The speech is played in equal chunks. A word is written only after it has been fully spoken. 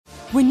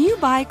When you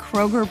buy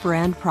Kroger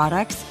brand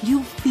products,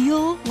 you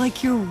feel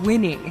like you're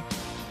winning.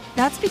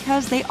 That's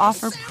because they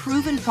offer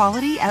proven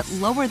quality at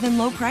lower than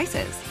low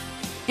prices.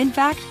 In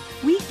fact,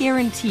 we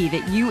guarantee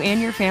that you and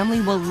your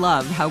family will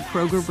love how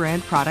Kroger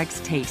brand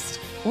products taste,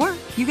 or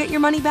you get your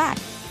money back.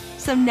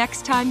 So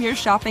next time you're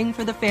shopping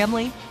for the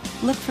family,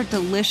 look for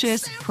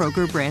delicious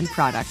Kroger brand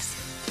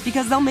products,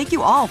 because they'll make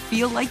you all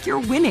feel like you're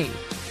winning.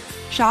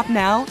 Shop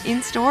now,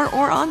 in-store,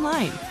 or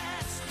online.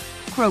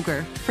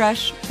 Kroger,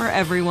 fresh for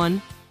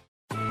everyone.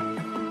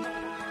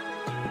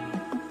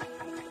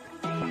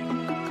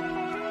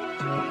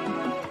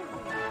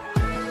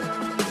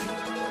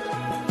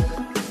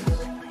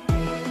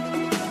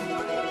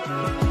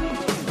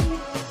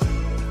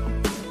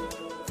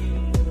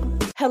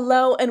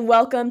 Hello and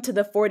welcome to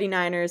the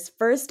 49ers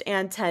First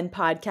and 10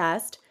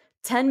 podcast.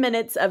 10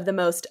 minutes of the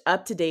most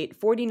up-to-date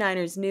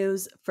 49ers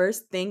news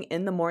first thing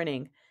in the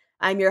morning.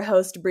 I'm your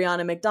host,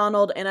 Brianna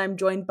McDonald, and I'm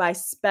joined by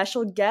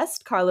special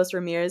guest Carlos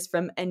Ramirez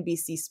from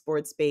NBC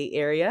Sports Bay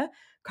Area.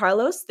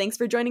 Carlos, thanks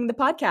for joining the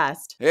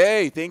podcast.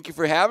 Hey, thank you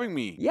for having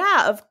me.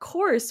 Yeah, of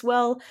course.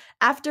 Well,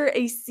 after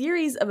a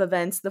series of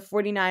events, the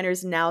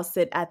 49ers now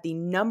sit at the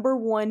number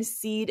 1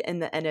 seed in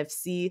the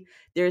NFC.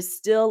 There's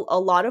still a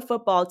lot of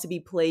football to be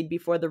played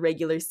before the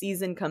regular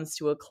season comes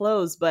to a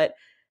close, but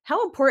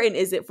how important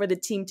is it for the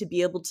team to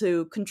be able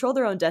to control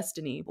their own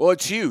destiny? Well,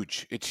 it's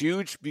huge. It's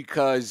huge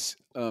because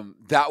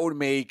that would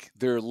make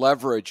their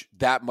leverage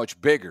that much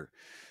bigger.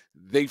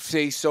 They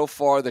say so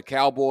far the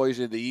Cowboys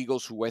and the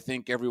Eagles, who I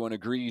think everyone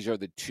agrees are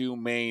the two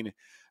main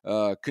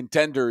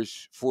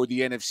contenders for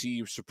the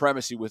NFC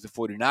supremacy with the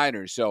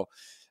 49ers. So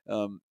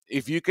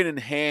if you can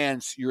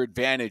enhance your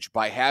advantage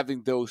by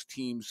having those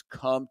teams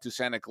come to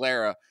Santa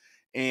Clara,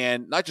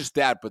 and not just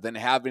that, but then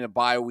having a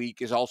bye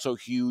week is also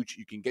huge.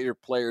 You can get your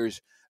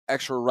players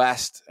extra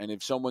rest, and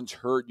if someone's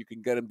hurt, you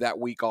can get them that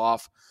week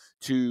off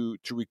to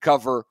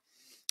recover.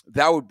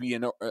 That would be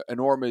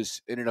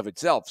enormous in and of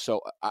itself.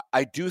 So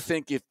I do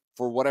think if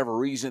for whatever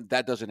reason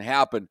that doesn't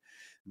happen,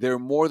 they're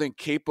more than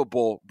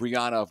capable,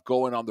 Brianna, of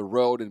going on the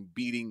road and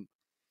beating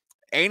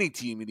any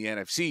team in the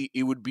NFC.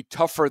 It would be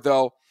tougher,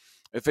 though,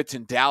 if it's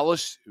in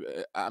Dallas.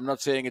 I'm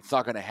not saying it's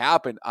not going to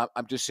happen.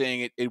 I'm just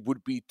saying it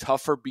would be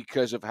tougher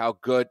because of how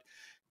good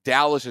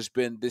Dallas has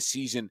been this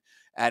season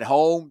at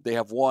home. They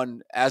have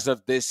won, as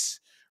of this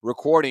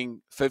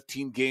recording,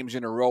 15 games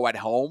in a row at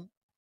home.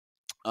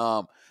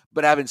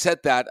 But having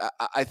said that,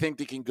 I think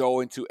they can go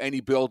into any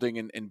building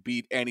and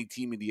beat any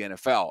team in the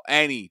NFL.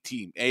 Any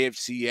team,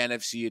 AFC,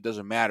 NFC, it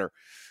doesn't matter.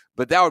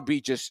 But that would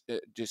be just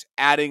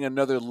adding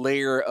another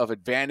layer of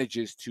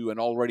advantages to an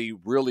already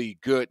really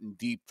good and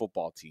deep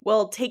football team.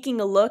 Well,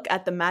 taking a look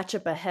at the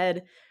matchup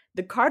ahead,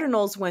 the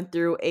Cardinals went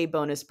through a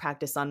bonus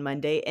practice on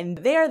Monday, and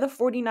they're the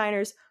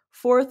 49ers'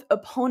 fourth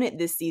opponent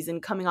this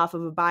season, coming off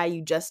of a bye.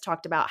 You just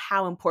talked about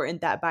how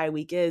important that bye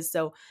week is.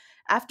 So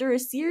after a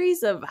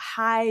series of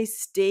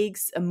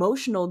high-stakes,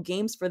 emotional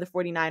games for the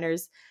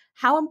 49ers,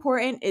 how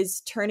important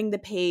is turning the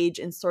page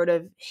and sort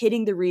of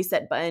hitting the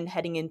reset button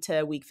heading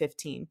into Week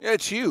 15? Yeah,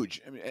 it's huge.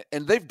 I mean,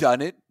 and they've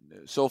done it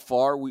so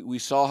far. We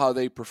saw how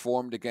they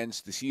performed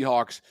against the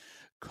Seahawks,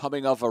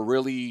 coming off a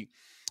really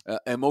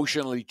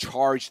emotionally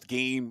charged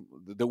game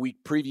the week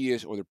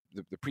previous, or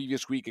the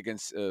previous week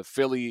against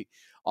Philly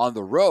on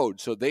the road.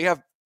 So they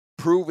have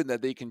proven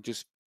that they can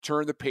just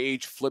turn the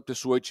page, flip the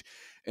switch,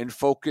 and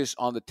focus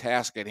on the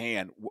task at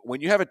hand.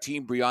 When you have a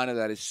team, Brianna,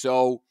 that is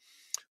so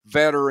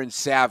veteran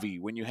savvy,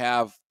 when you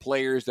have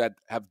players that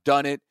have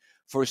done it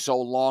for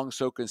so long,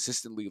 so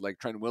consistently, like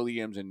Trent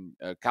Williams and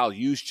Kyle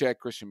Juszczyk,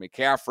 Christian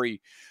McCaffrey,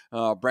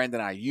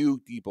 Brandon Ayuk,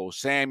 Deebo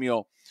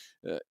Samuel,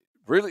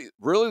 really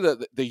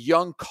the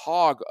young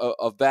cog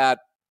of that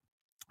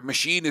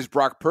machine is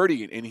Brock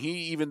Purdy. And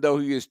he, even though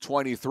he is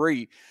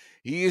 23,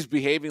 he is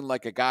behaving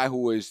like a guy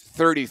who is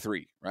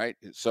 33, right?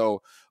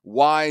 So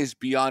wise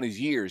beyond his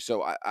years.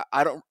 So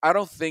I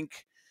don't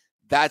think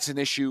that's an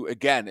issue.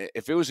 Again,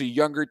 if it was a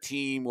younger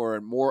team or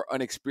a more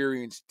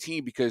unexperienced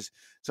team, because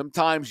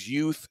sometimes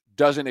youth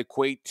doesn't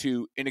equate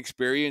to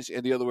inexperience,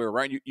 and the other way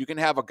around. You can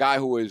have a guy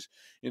who is,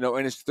 in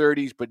his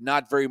 30s, but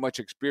not very much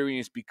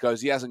experience because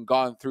he hasn't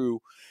gone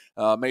through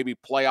maybe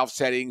playoff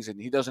settings,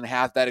 and he doesn't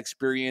have that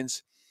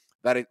experience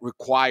that it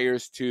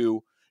requires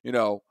to,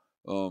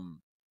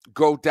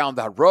 go down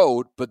that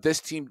road, but this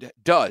team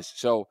does.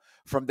 So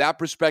from that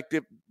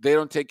perspective, they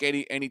don't take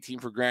any team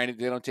for granted.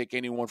 They don't take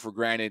anyone for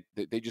granted.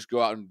 They just go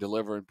out and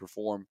deliver and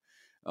perform.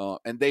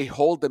 And they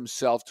hold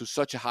themselves to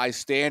such a high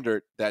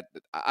standard that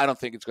I don't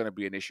think it's going to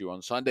be an issue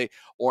on Sunday,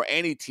 or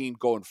any team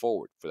going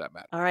forward for that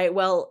matter. All right,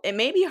 well, it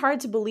may be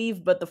hard to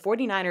believe, but the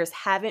 49ers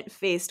haven't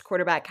faced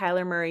quarterback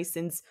Kyler Murray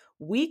since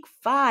Week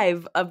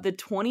 5 of the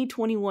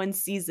 2021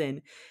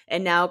 season.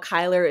 And now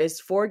Kyler is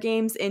 4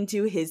 games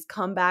into his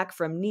comeback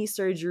from knee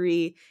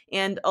surgery,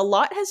 and a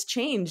lot has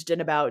changed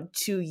in about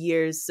 2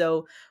 years.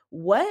 So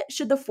what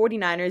should the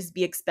 49ers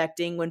be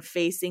expecting when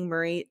facing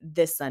Murray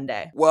this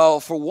Sunday? Well,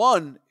 for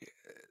one,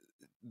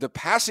 the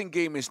passing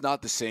game is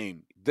not the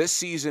same. This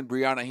season,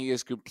 Brianna, he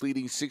is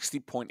completing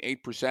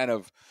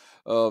 60.8%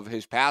 of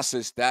his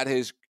passes, that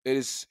is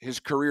his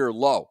career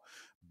low.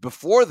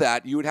 Before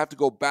that, you would have to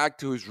go back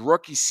to his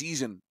rookie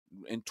season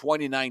in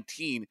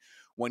 2019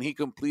 when he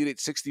completed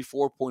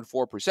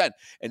 64.4%.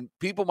 And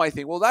people might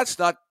think, well, that's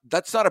not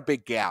a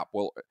big gap.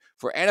 Well,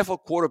 for NFL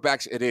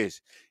quarterbacks, it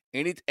is.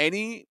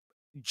 Any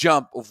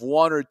jump of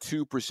 1 or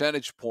 2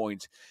 percentage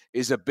points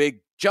is a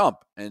big jump.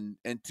 And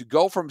to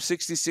go from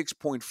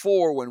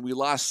 66.4 when we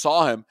last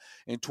saw him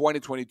in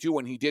 2022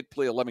 when he did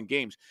play 11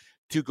 games,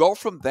 to go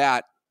from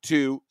that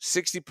to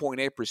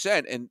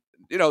 60.8%. And,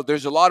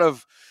 there's a lot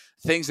of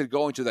things that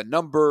go into that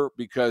number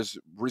because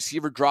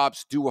receiver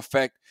drops do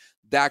affect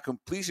that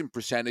completion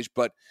percentage.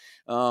 But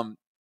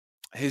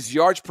his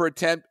yards per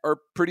attempt are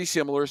pretty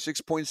similar,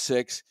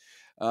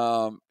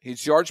 6.6.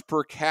 His yards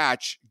per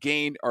catch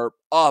gain are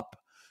up.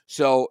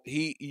 So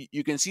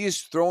you can see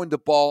he's throwing the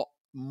ball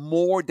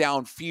more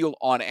downfield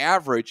on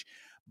average,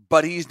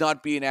 but he's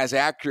not being as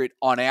accurate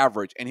on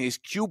average. And his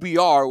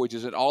QBR, which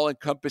is an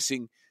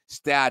all-encompassing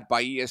stat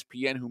by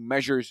ESPN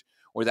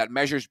that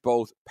measures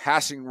both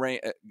passing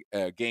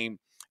game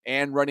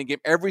and running game,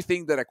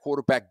 everything that a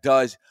quarterback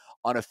does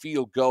on a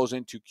field goes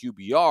into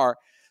QBR.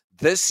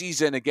 This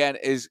season, again,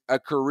 is a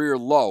career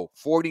low,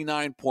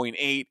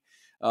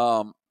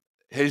 49.8.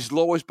 His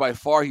lowest by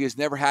far. He has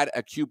never had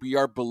a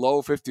QBR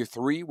below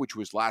 53, which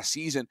was last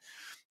season.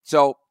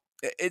 So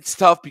it's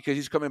tough because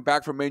he's coming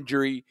back from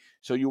injury.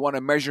 So you want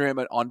to measure him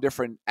on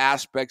different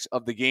aspects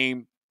of the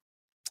game.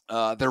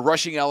 The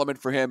rushing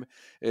element for him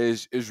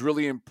is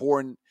really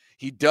important.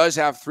 He does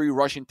have 3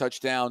 rushing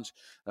touchdowns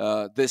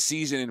this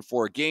season in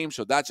 4 games.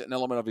 So that's an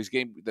element of his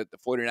game that the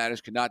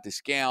 49ers cannot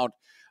discount.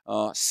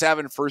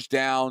 7 first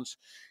downs.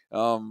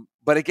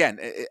 But again,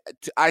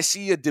 I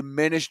see a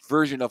diminished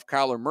version of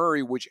Kyler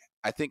Murray, which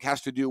I think has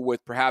to do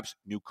with perhaps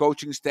new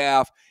coaching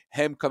staff,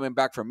 him coming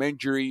back from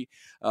injury,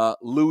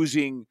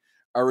 losing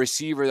a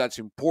receiver that's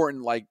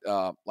important like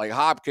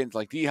Hopkins,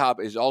 like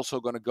D-Hop is also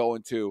going to go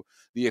into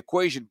the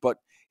equation. But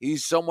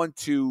he's someone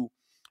to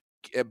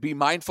be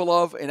mindful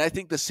of. And I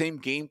think the same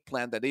game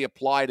plan that they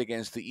applied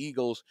against the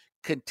Eagles,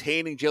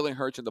 containing Jalen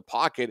Hurts in the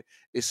pocket,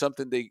 is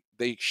something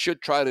they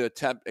should try to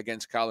attempt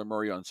against Kyler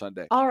Murray on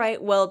Sunday. All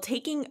right, well,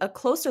 taking a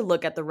closer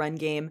look at the run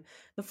game,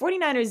 the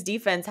 49ers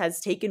defense has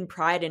taken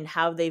pride in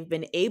how they've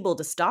been able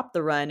to stop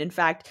the run. In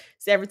fact,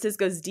 San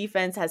Francisco's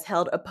defense has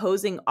held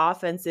opposing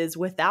offenses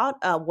without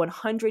a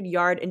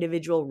 100-yard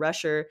individual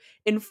rusher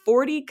in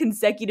 40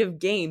 consecutive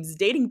games,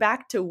 dating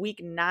back to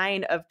week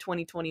 9 of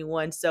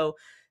 2021. So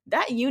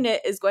that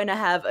unit is going to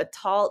have a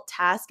tall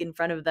task in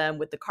front of them,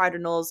 with the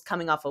Cardinals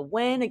coming off a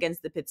win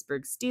against the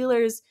Pittsburgh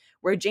Steelers,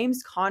 where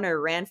James Conner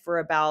ran for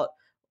about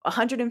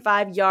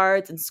 105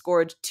 yards and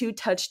scored 2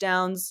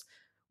 touchdowns.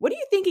 What are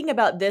you thinking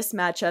about this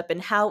matchup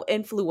and how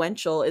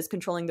influential is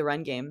controlling the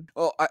run game?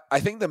 Well, I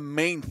think the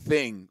main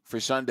thing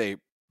for Sunday,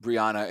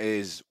 Brianna,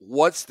 is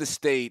what's the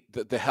state,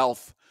 the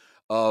health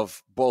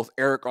of both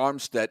Eric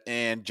Armstead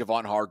and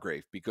Javon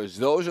Hargrave, because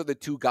those are the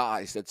 2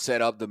 guys that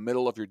set up the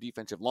middle of your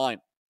defensive line.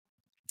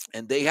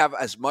 And they have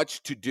as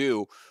much to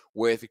do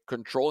with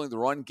controlling the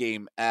run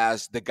game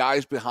as the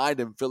guys behind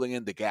him filling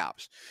in the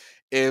gaps.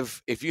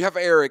 If you have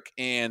Eric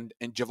and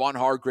Javon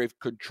Hargrave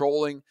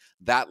controlling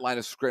that line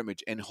of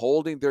scrimmage and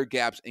holding their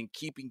gaps and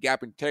keeping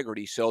gap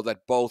integrity so that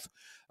both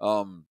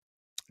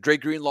Dre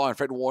Greenlaw and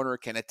Fred Warner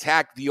can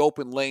attack the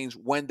open lanes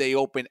when they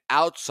open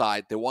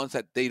outside, the ones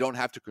that they don't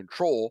have to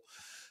control,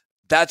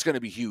 that's going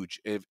to be huge.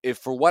 If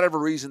for whatever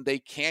reason they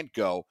can't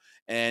go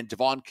and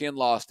Devon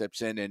Kinlaw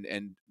steps in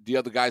and the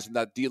other guys in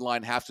that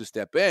D-line have to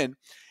step in,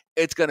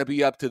 it's going to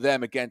be up to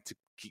them, again,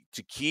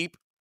 to keep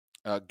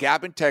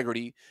gap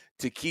integrity,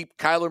 to keep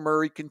Kyler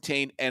Murray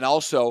contained, and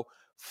also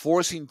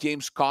forcing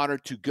James Conner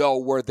to go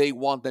where they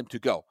want them to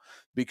go.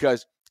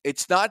 Because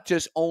it's not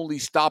just only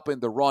stopping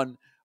the run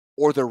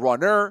or the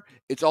runner,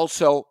 it's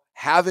also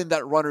having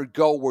that runner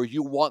go where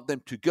you want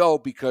them to go,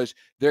 because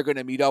they're going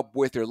to meet up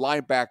with their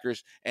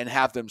linebackers and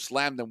have them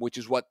slam them, which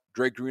is what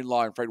Dre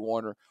Greenlaw and Fred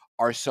Warner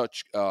are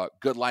such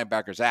good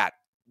linebackers at,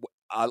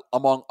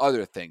 among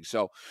other things.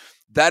 So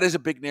that is a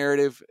big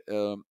narrative.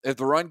 If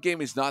the run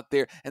game is not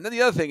there, and then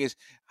the other thing is,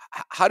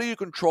 how do you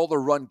control the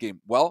run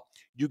game? Well,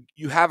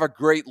 you have a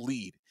great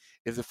lead.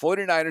 If the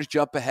 49ers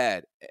jump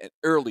ahead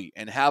early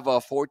and have a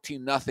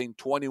 14-0,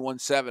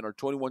 21-7, or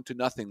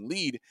 21-0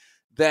 lead,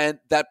 then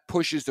that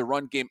pushes the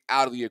run game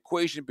out of the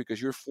equation,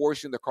 because you're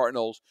forcing the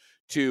Cardinals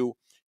to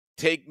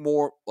take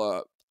more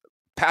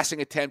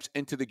passing attempts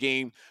into the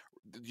game.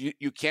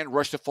 You can't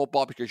rush the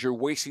football because you're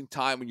wasting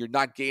time and you're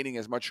not gaining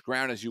as much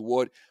ground as you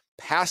would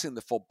passing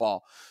the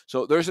football.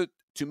 So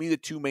to me, the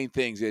 2 main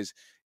things is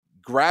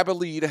grab a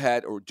lead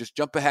ahead or just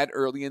jump ahead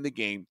early in the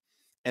game.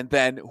 And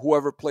then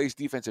whoever plays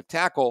defensive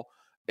tackle,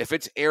 if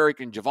it's Eric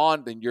and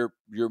Javon, then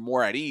you're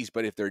more at ease.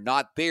 But if they're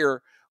not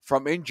there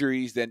from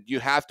injuries, then you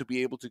have to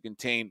be able to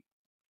contain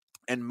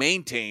and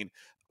maintain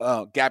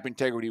gap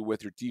integrity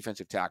with your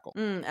defensive tackle.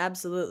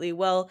 Absolutely.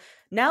 Well,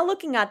 now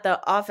looking at the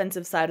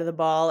offensive side of the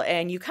ball,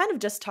 and you kind of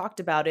just talked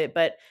about it,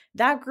 but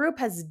that group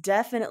has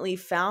definitely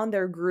found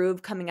their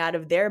groove coming out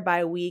of their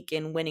bye week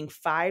and winning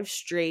 5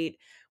 straight,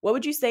 What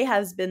would you say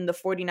has been the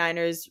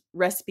 49ers'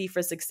 recipe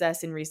for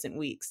success in recent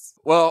weeks?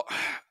 Well,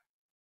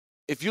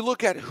 if you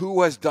look at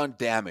who has done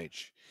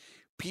damage,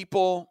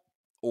 people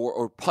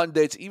or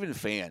pundits, even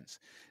fans,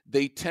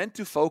 they tend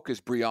to focus,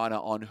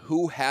 Brianna, on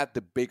who had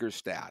the bigger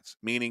stats.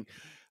 Meaning,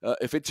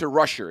 if it's a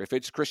rusher, if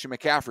it's Christian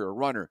McCaffrey, a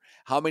runner,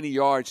 how many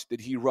yards did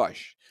he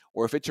rush?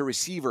 Or if it's a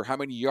receiver, how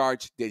many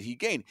yards did he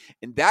gain?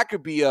 And that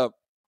could be a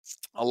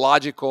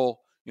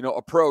logical,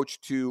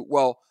 approach to,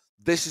 well,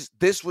 this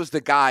was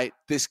the guy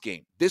this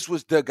game. This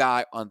was the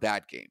guy on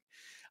that game.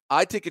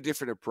 I take a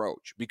different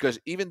approach because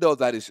even though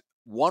that is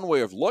one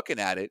way of looking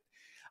at it,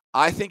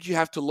 I think you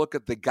have to look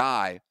at the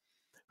guy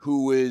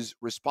who is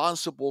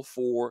responsible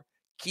for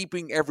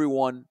keeping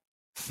everyone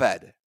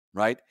fed,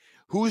 right?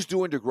 Who's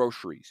doing the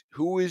groceries?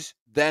 Who is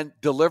then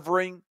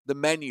delivering the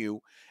menu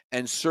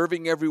and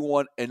serving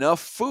everyone enough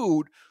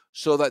food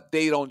so that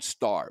they don't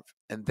starve?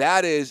 And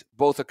that is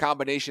both a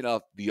combination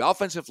of the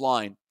offensive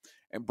line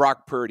and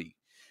Brock Purdy.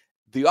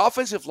 The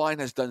offensive line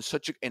has done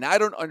and I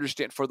don't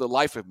understand for the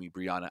life of me,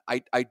 Brianna.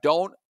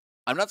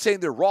 I'm not saying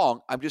they're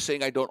wrong. I'm just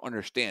saying I don't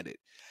understand it.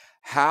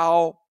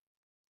 How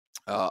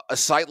a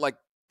site like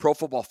Pro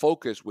Football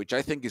Focus, which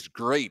I think is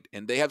great,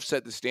 and they have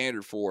set the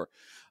standard for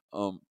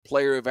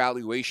player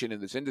evaluation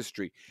in this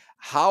industry,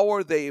 how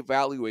are they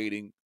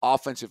evaluating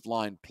offensive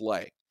line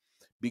play?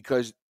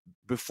 Because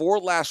before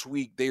last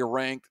week, they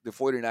ranked the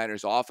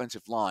 49ers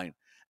offensive line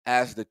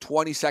as the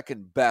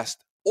 22nd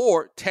best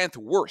or 10th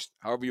worst,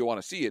 however you want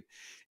to see it,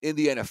 in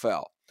the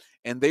NFL.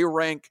 And they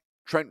rank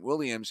Trent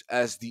Williams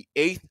as the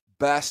 8th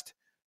best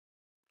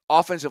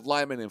offensive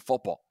lineman in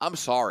football. I'm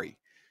sorry.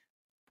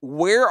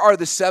 Where are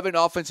the 7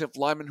 offensive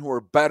linemen who are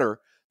better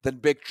than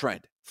Big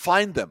Trent?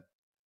 Find them.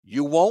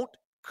 You won't,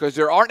 because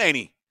there aren't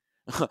any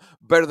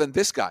better than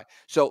this guy.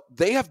 So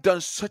they have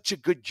done such a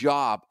good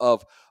job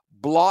of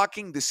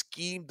blocking the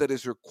scheme that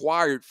is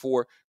required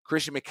for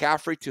Christian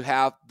McCaffrey to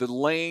have the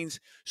lanes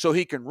so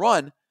he can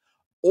run,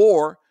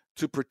 or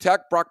to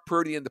protect Brock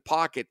Purdy in the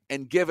pocket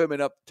and give him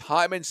enough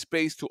time and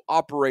space to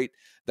operate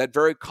that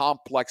very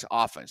complex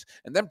offense.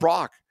 And then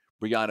Brock,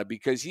 Brianna,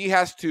 because he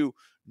has to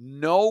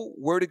know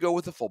where to go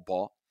with the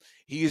football.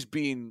 He is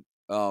being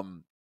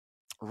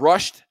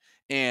rushed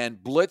and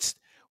blitzed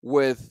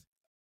with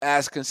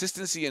as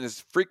consistency and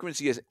as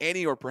frequency as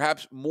any, or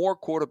perhaps more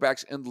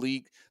quarterbacks in the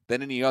league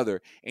than any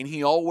other. And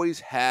he always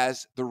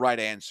has the right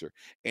answer.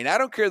 And I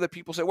don't care that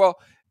people say, well,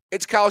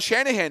 it's Kyle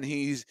Shanahan.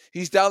 He's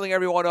dialing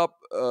everyone up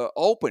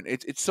open.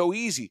 It's so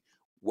easy.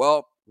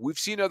 Well, we've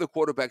seen other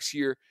quarterbacks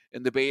here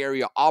in the Bay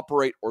Area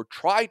operate or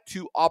try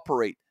to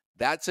operate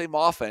that same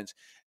offense,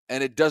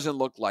 and it doesn't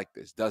look like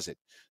this, does it?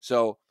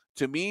 So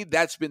to me,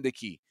 that's been the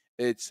key.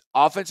 It's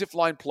offensive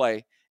line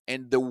play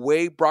and the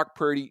way Brock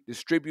Purdy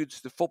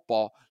distributes the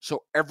football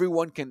so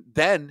everyone can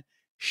then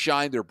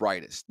shine their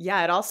brightest.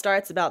 Yeah, it all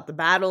starts about the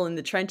battle in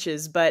the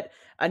trenches, but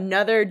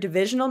another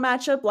divisional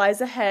matchup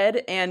lies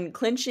ahead, and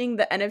clinching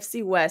the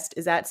NFC West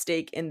is at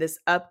stake in this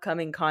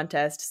upcoming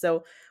contest.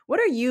 So what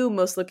are you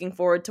most looking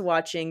forward to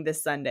watching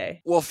this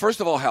Sunday? Well,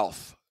 first of all,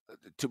 health,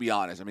 to be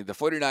honest. I mean, the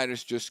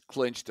 49ers just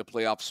clinched a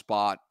playoff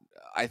spot.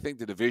 I think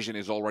the division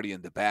is already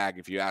in the bag,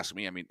 if you ask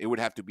me. I mean, it would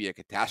have to be a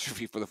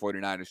catastrophe for the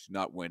 49ers to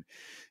not win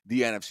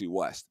the NFC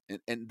West.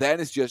 And then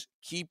it's just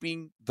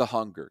keeping the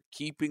hunger,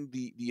 keeping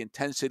the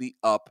intensity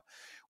up,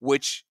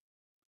 which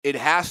it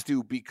has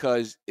to,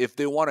 because if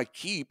they want to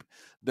keep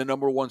the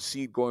number 1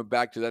 seed, going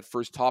back to that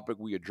first topic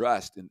we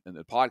addressed in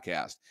the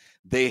podcast,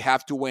 they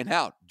have to win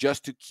out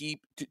just to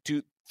keep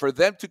for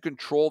them to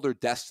control their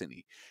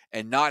destiny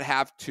and not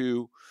have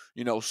to,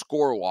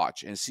 score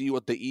watch and see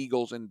what the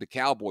Eagles and the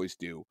Cowboys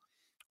do,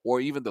 or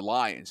even the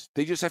Lions.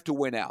 They just have to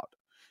win out.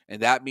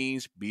 And that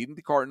means beating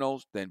the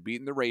Cardinals, then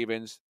beating the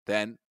Ravens,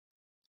 then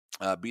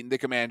beating the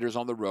Commanders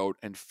on the road,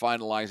 and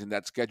finalizing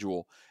that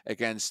schedule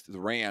against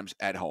the Rams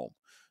at home.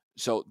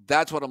 So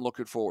that's what I'm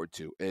looking forward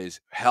to, is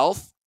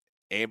health,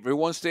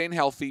 everyone staying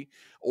healthy,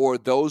 or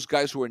those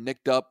guys who are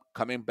nicked up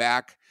coming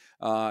back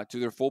to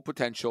their full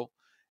potential,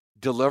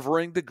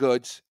 delivering the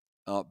goods,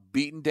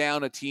 beating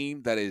down a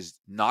team that is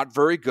not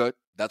very good.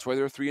 That's why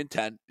they're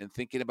 3-10 and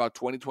thinking about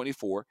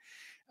 2024.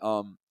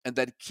 And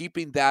then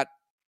keeping that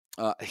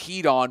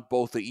heat on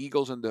both the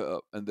Eagles and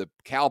the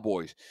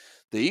Cowboys.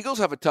 The Eagles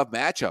have a tough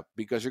matchup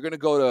because they're going to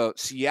go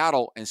to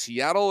Seattle, and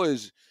Seattle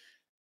is,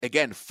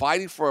 again,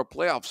 fighting for a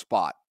playoff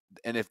spot.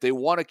 And if they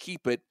want to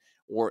keep it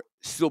or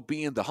still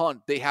be in the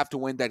hunt, they have to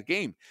win that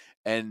game.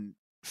 And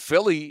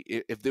Philly,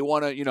 if they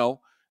want to,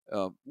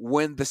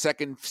 win the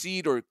 2nd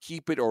seed or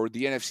keep it, or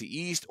the NFC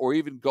East, or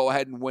even go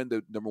ahead and win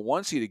the number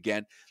 1 seed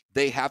again,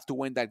 they have to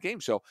win that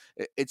game. So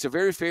it's a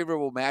very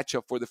favorable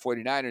matchup for the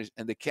 49ers.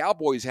 And the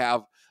Cowboys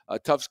have a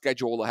tough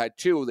schedule ahead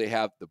too. They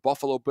have the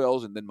Buffalo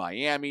Bills and then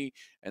Miami,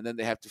 and then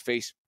they have to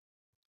face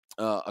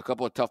a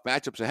couple of tough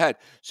matchups ahead.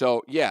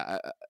 So, yeah,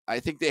 I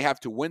think they have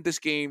to win this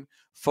game,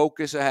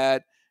 focus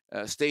ahead,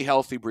 stay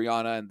healthy,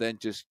 Brianna, and then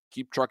just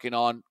keep trucking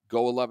on,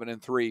 go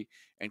 11-3,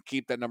 and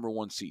keep that number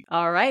 1 seed.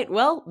 All right.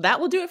 Well, that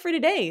will do it for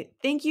today.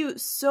 Thank you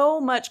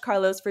so much,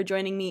 Carlos, for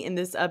joining me in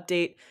this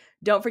update.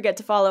 Don't forget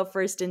to follow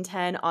First and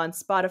 10 on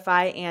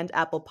Spotify and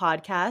Apple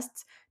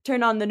Podcasts.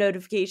 Turn on the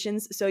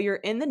notifications so you're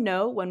in the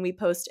know when we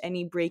post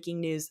any breaking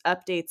news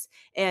updates.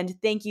 And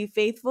thank you,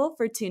 Faithful,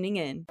 for tuning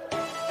in.